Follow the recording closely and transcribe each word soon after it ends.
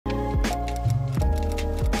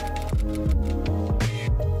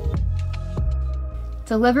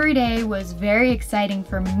Delivery day was very exciting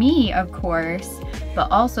for me, of course,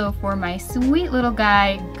 but also for my sweet little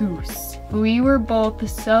guy, Goose. We were both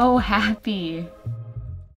so happy.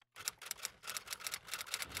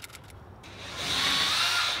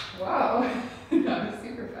 Wow, that was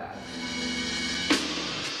super fast.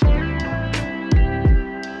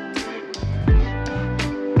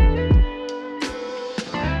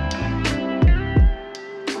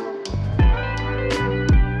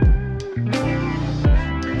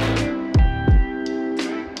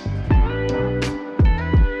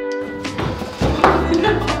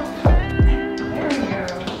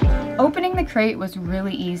 Opening the crate was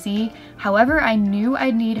really easy, however I knew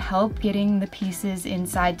I'd need help getting the pieces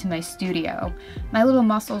inside to my studio. My little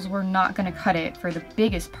muscles were not going to cut it for the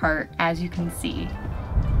biggest part, as you can see.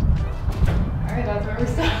 Alright, that's where we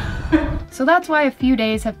start. So that's why a few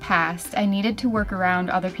days have passed. I needed to work around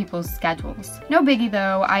other people's schedules. No biggie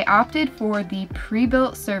though, I opted for the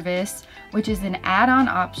pre-built service, which is an add-on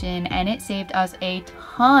option, and it saved us a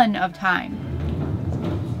ton of time.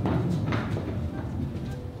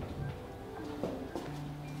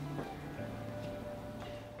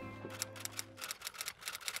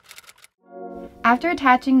 After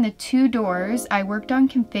attaching the 2 doors, I worked on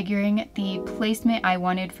configuring the placement I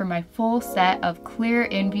wanted for my full set of clear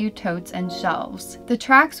InView totes and shelves. The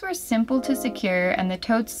tracks were simple to secure and the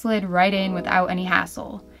totes slid right in without any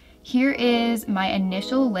hassle. Here is my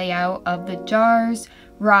initial layout of the jars,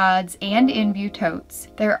 rods, and InView totes.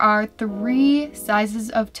 There are 3 sizes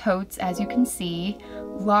of totes, as you can see: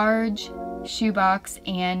 large, shoebox,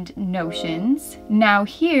 and notions. Now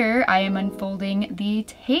here I am unfolding the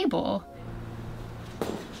table.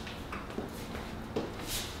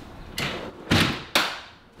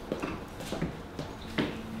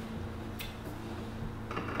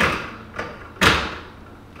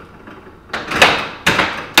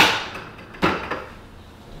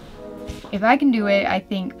 If I can do it, I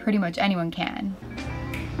think pretty much anyone can.